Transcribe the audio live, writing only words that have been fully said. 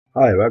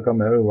Hi,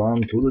 welcome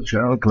everyone to the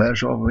channel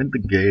Clash of Winter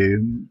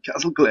game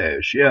Castle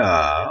Clash.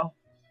 Yeah,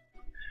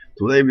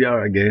 today we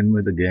are again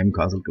with the game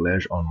Castle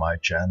Clash on my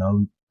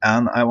channel,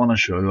 and I want to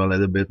show you a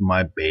little bit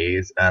my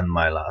base and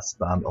my last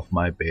stand of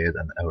my base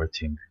and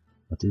everything.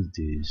 What is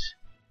this?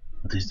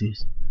 What is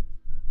this?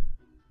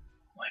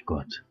 Oh my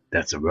God,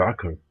 that's a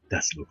worker.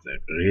 That looks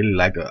like really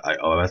like a. I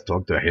always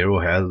thought the hero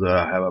has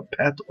have a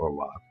pet or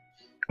what.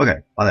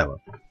 Okay, whatever.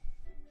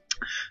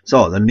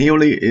 So the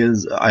newly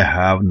is I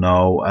have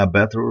now a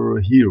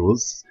better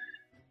heroes.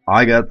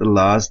 I got the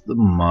last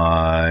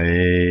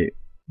my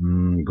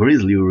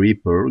Grizzly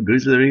Reaper.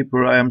 Grizzly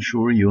Reaper, I am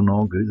sure you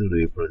know Grizzly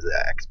Reaper is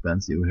an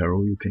expensive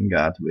hero you can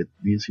get with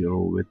this hero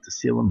with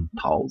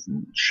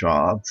 7,000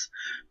 shots.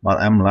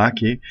 But I'm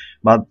lucky.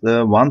 But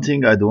one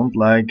thing I don't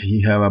like,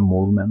 he have a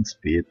movement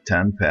speed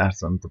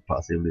 10%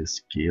 passively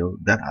skill.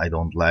 That I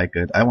don't like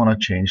it. I wanna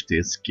change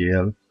this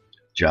skill.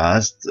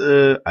 Just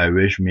I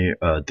wish me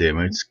a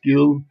damage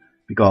skill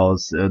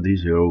because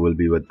this hero will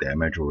be with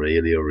damage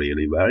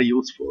really very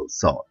useful.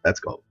 So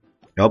let's go.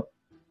 Yup,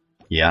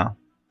 yeah.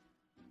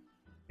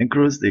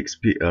 Increase the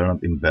XP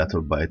earned in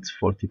battle by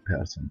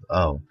 40%.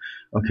 Oh,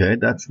 okay,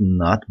 that's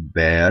not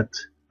bad.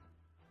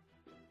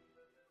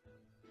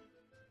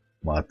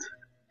 What?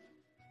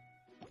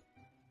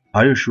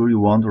 Are you sure you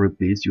want to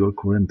replace your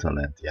current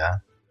talent? Yeah.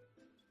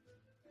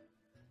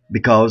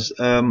 Because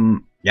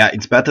yeah,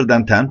 it's better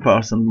than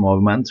 10%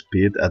 movement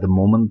speed at the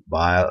moment,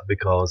 while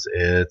because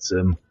it's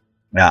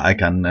yeah, I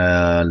can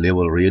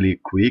level really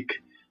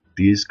quick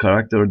this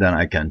character, then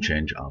I can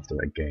change after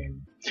a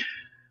game.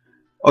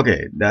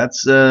 Okay,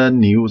 that's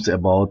news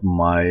about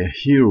my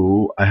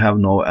hero. I have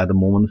now at the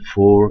moment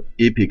 4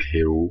 epic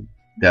hero.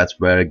 That's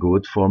very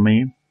good for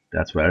me.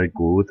 That's very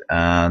good.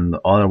 And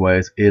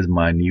otherwise is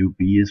my new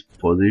beast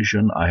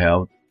position. I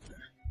have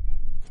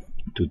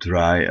to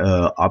try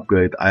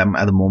upgrade. I am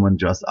at the moment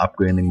just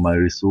upgrading my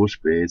resource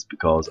base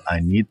because I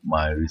need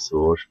my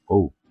resource.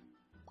 Oh,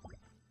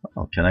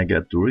 can I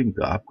get during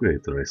the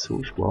upgrade the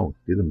resource? Wow,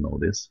 didn't know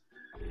this.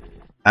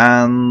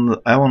 And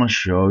I want to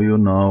show you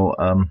now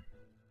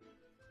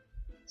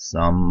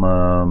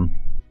some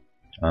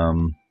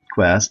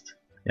quest.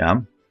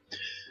 Yeah.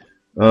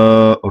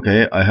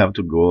 Okay, I have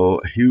to go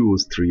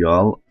Heroes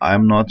Trial.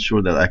 I'm not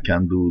sure that I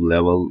can do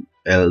level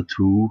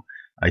L2.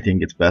 I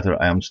think it's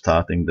better I am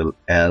starting the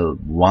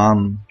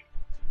L1.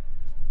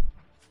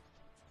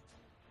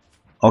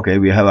 Okay,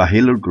 we have a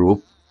healer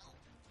group.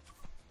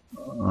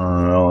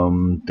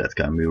 That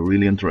can be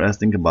really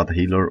interesting about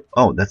healer.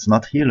 Oh, that's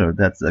not healer,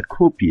 that's a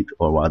Cupid,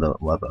 or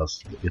what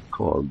else it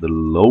called, the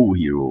low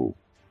hero.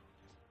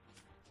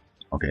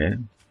 Okay,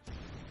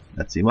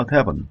 let's see what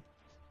happened.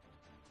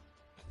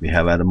 We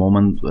have at the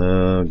moment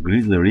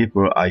Grizzly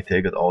Reaper. I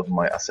take it out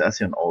my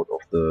assassin out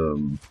of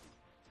the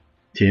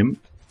team,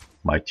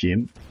 my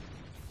team.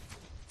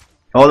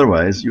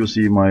 Otherwise, you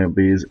see my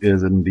base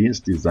is in this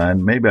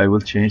design. Maybe I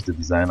will change the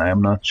design. I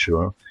am not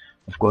sure.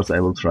 Of course, I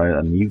will try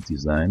a new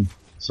design.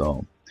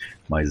 So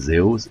my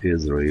Zeus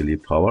is really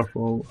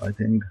powerful, I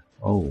think.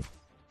 Oh,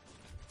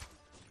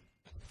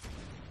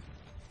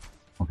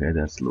 okay,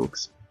 that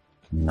looks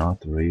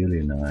not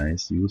really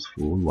nice,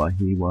 useful. Why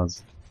he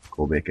was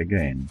go back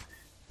again?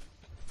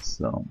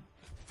 So,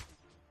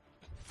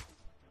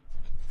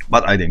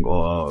 but I think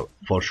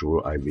for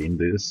sure I win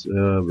this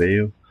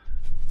wave.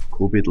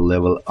 Cupid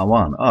level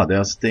 1. Ah,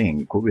 there's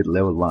thing. Cupid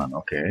level 1.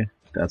 Okay,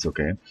 that's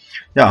okay.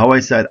 Yeah, how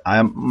I said, I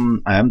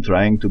am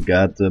trying to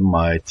get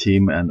my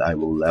team and I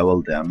will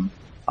level them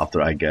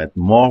after I get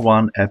more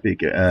one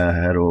epic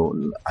hero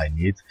I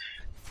need.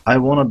 I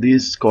wanted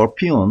this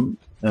Scorpion.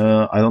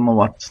 I don't know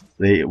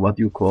what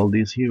you call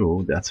this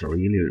hero. That's a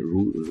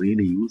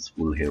really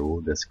useful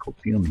hero. The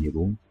Scorpion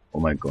hero. Oh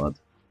my God.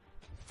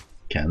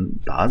 Can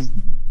does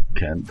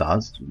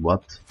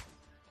what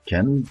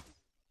can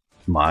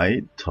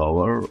my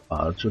tower,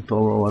 archer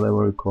tower,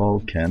 whatever you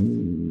call,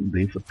 can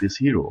defeat this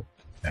hero?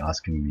 They're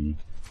asking me.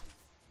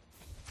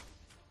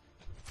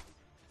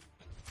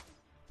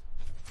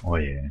 Oh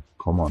yeah,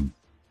 come on.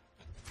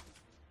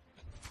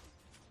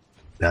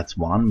 That's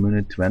 1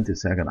 minute 20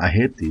 seconds. I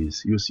hate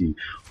this. You see,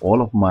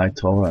 all of my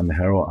tower and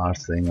hero are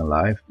staying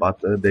alive, but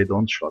they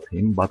don't shot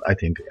him. But I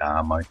think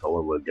my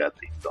tower will get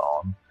him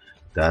down.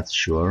 That's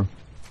sure.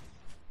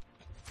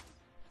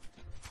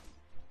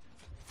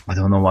 I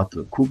don't know what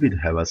Cupid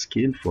have a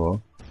skill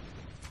for.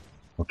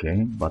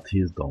 Okay, but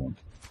he's down.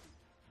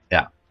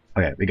 Yeah.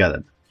 Okay, we got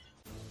it.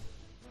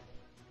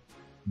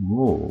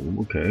 Oh,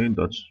 okay,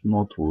 that's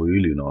not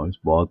really nice,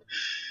 but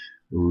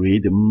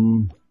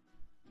rhythm.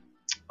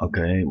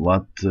 Okay,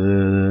 what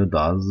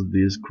does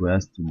this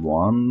quest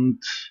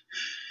want?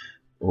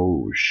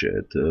 Oh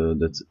shit,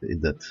 that's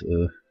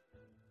that.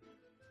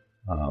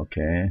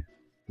 Okay,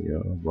 here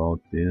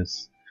about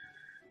this.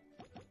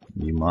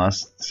 We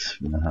must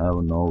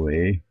have no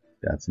way.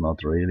 That's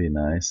not really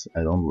nice.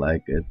 I don't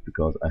like it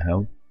because I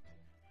have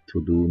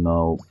to do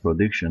now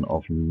prediction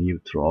of new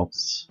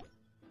drops.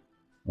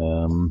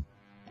 Um,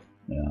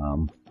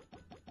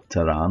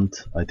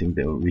 Tarant. I think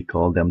we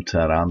call them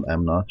Tarant.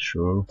 I'm not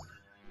sure.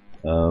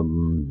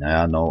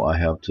 Yeah, no, I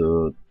have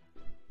to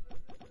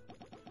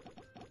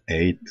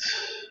eight,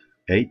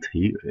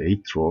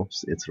 eight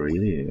tropes. It's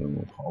really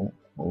how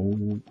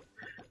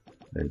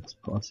it's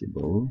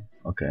possible.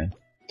 Okay.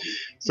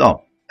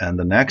 So, and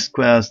the next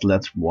quest,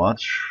 let's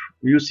watch.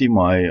 You see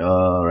my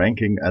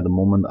ranking at the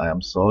moment. I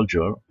am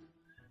soldier.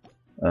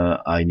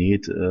 I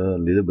need a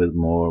little bit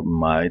more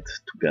might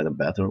to get a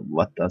better.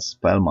 What does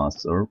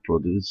spellmaster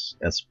produce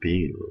as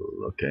spell?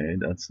 Okay,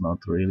 that's not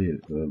really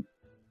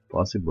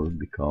possible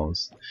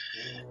because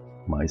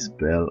my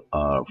spell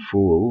are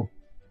full.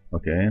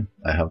 Okay,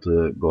 I have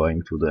to go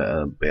into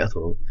the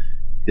battle.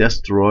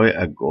 Destroy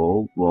a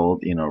gold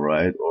vault in a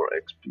raid or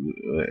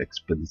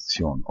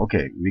expedition.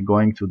 Okay, we're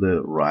going to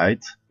the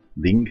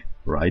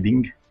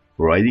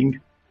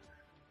riding,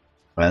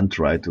 and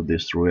try to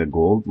destroy a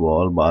gold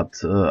wall, but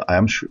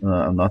I'm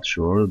not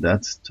sure.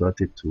 That's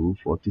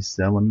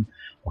 32-47.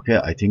 Okay,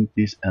 I think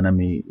this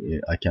enemy,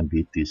 I can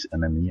beat this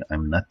enemy.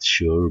 I'm not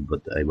sure,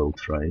 but I will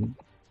try.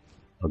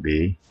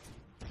 Okay.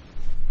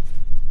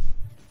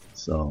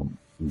 So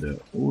the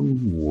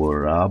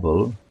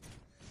unwearable,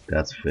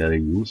 that's very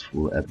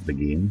useful at the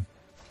beginning.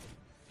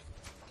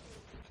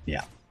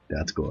 Yeah,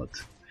 that's good.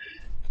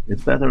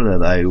 It's better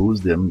that I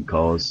use them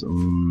because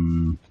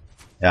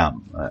yeah,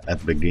 at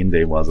the beginning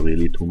there was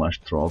really too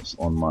much drops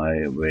on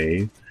my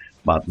way,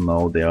 but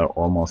now they are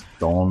almost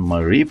done.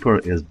 My Reaper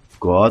is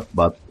good,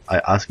 but I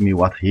ask me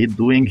what he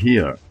doing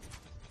here.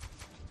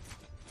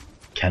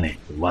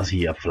 Was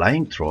he a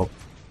flying drop,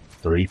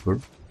 the Reaper?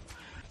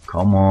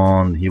 Come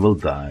on, he will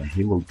die,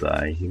 he will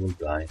die, he will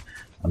die.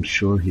 I'm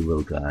sure he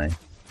will die.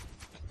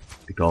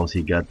 Because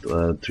he got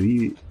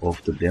 3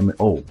 of the damage.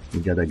 Oh,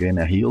 he got again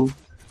a heal,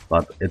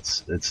 but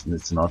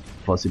it's not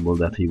possible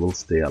that he will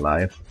stay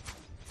alive.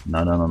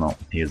 No,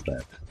 he is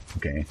dead.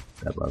 Okay,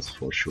 that was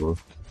for sure.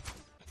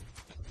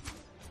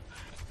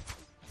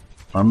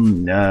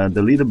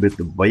 The little bit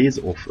the base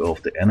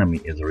of the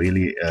enemy is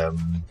really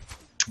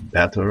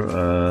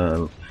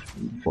better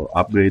for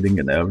upgrading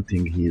and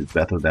everything. He is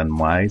better than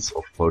mice,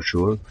 for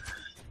sure.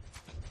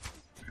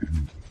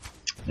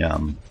 Yeah,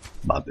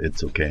 but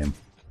it's okay.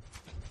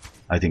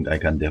 I think I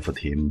can defeat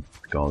him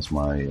because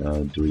my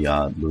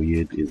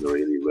Druid is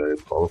really very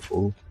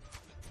powerful.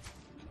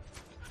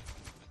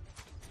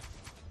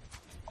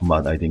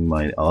 But I think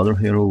my other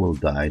hero will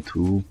die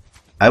too.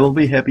 I will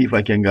be happy if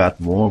I can get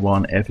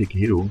one epic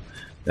hero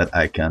that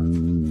I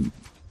can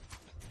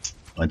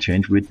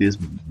change with this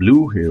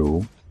blue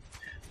hero.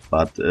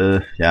 But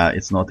yeah,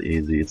 it's not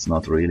easy. It's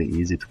not really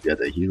easy to get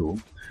a hero.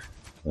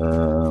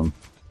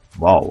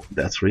 Wow,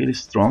 that's really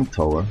strong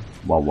tower.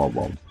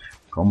 Wow.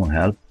 Come on,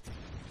 help.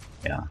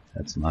 Yeah,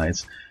 that's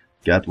nice.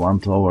 Get one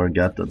tower,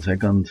 get the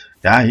second.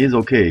 Yeah, he's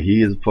okay.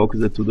 He is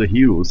focused to the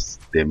heroes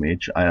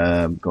damage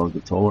because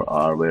the tower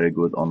are very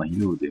good on the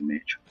hero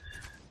damage.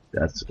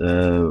 That's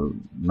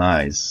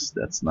nice.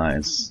 That's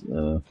nice.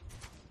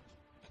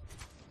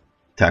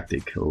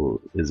 Tactical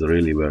is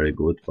really very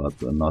good,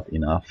 but not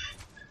enough.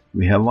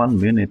 We have 1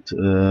 minute.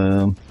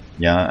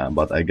 Yeah,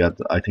 but I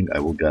think I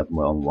will get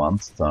one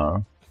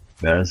star.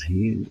 Where is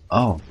he?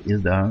 Oh,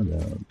 is there?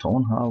 The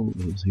Town Hall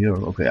is here.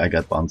 Okay, I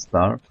got 1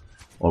 star.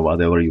 Or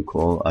whatever you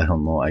call, I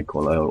don't know. I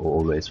call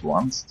always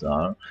 1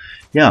 star.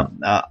 Yeah,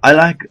 I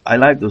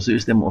like the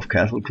system of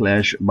Castle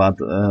Clash, but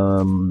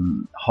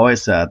how I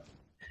said,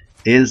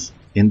 is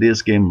in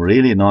this game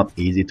really not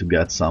easy to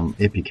get some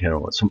epic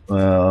heroes.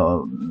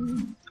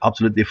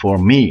 Absolutely, for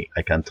me,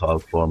 I can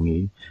talk for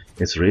me.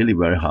 It's really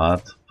very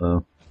hard.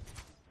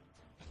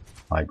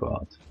 My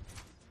God,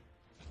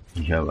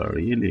 you have a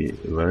really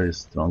very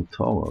strong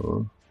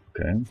tower.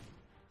 Okay.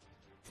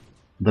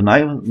 The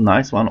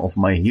nice one of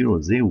my hero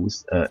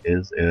Zeus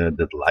is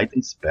that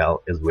lightning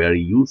spell is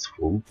very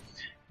useful,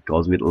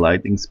 because with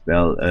lightning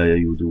spell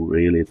you do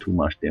really too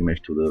much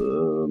damage to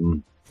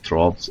the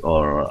drops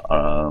or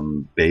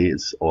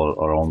base all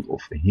around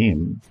of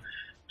him.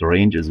 The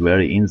range is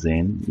very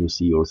insane, you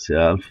see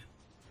yourself.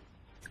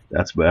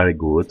 That's very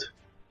good.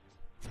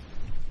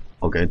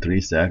 Okay, 3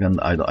 seconds.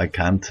 I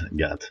can't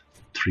get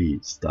 3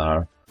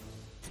 star.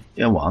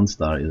 Yeah, 1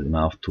 star is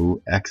enough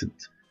to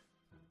exit.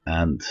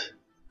 And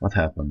what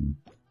happened?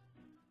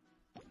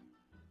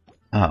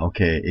 Ah,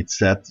 okay, it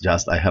said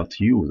just I have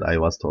to use. I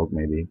was told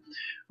maybe.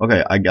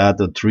 Okay, I got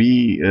the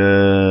 3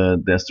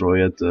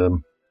 destroyed.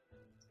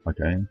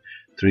 Okay,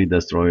 3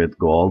 destroyed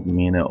gold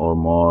mine or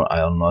more. I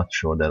am not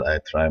sure that I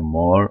try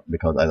more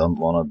because I don't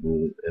want to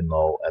do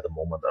at the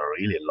moment a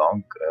really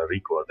long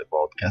record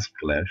about Castle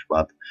Clash.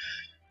 But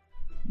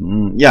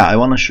yeah, I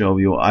want to show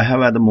you. I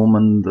have at the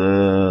moment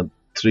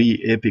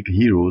 3 epic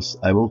heroes.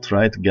 I will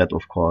try to get,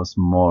 of course,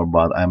 more,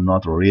 but I'm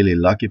not a really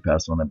lucky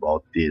person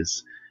about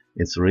this.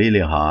 It's really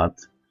hard.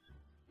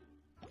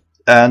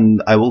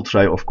 And I will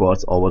try, of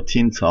course, over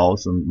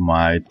 10,000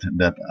 might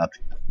that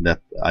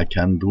I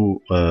can do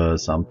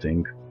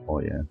something. Oh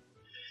yeah.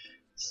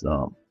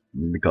 So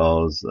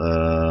because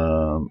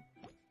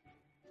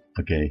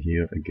okay,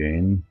 here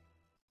again.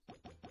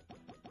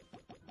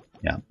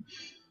 Yeah.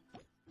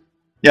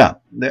 Yeah,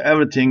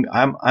 everything.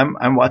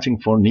 I'm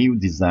watching for new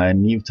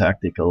design, new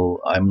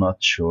tactical. I'm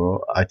not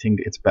sure. I think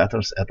it's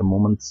better at the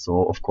moment.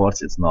 So of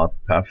course it's not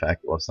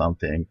perfect or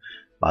something,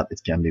 but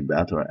it can be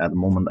better. At the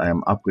moment I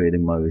am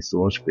upgrading my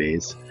resource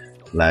base,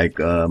 like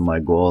my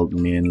gold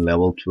mean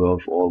level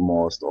 12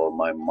 almost, or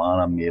my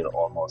mana meal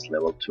almost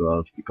level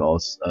 12,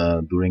 because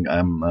during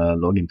I'm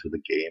logging to the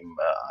game,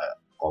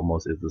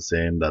 almost it's the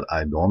same that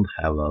I don't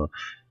have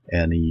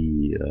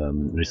any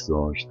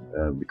resource,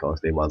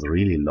 because they was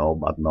really low,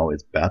 but now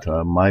it's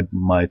better.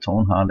 My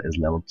tone hull is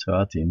level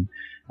 13.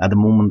 At the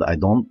moment I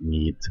don't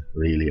need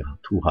really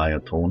too high a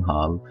tone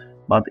hull,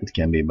 but it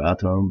can be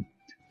better.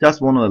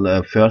 Just want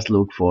to first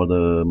look for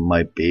the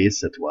my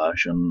base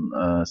situation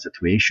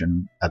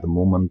at the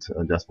moment.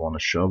 Just want to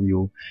show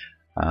you.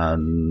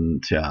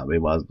 And yeah, we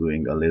was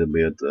doing a little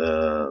bit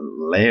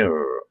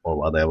layer, or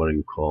whatever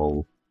you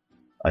call.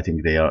 I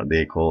think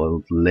they call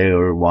it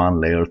layer one,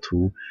 layer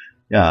two.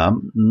 Yeah.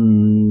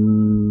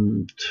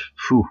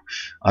 Phew.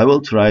 I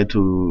will try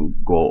to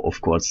go, of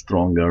course,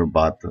 stronger,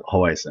 but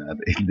how I said,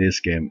 in this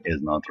game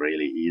is not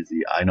really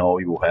easy. I know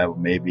you have,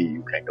 maybe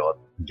you can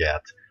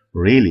get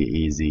really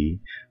easy,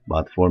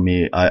 but for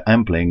me,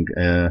 I'm playing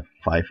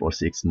 5 or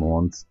 6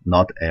 months,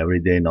 not every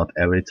day, not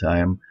every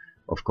time,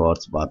 of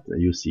course. But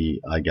you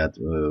see, I get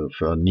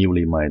for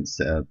newly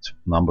mindset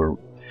number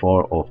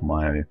 4 of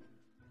my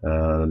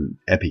uh,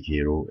 epic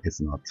hero is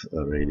not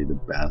really the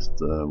best,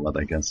 what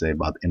I can say.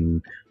 But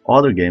in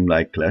other game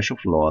like Clash of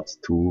Lords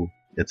 2,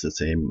 it's the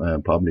same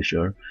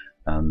publisher,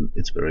 and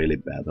it's really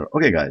better.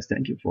 Okay guys,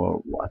 thank you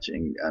for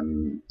watching,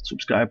 and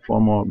subscribe for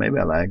more. Maybe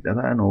I like that,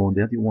 I know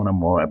that you want to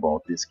more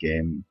about this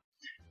game.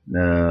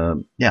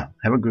 Yeah,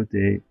 have a good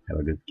day, have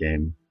a good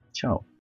game. Ciao.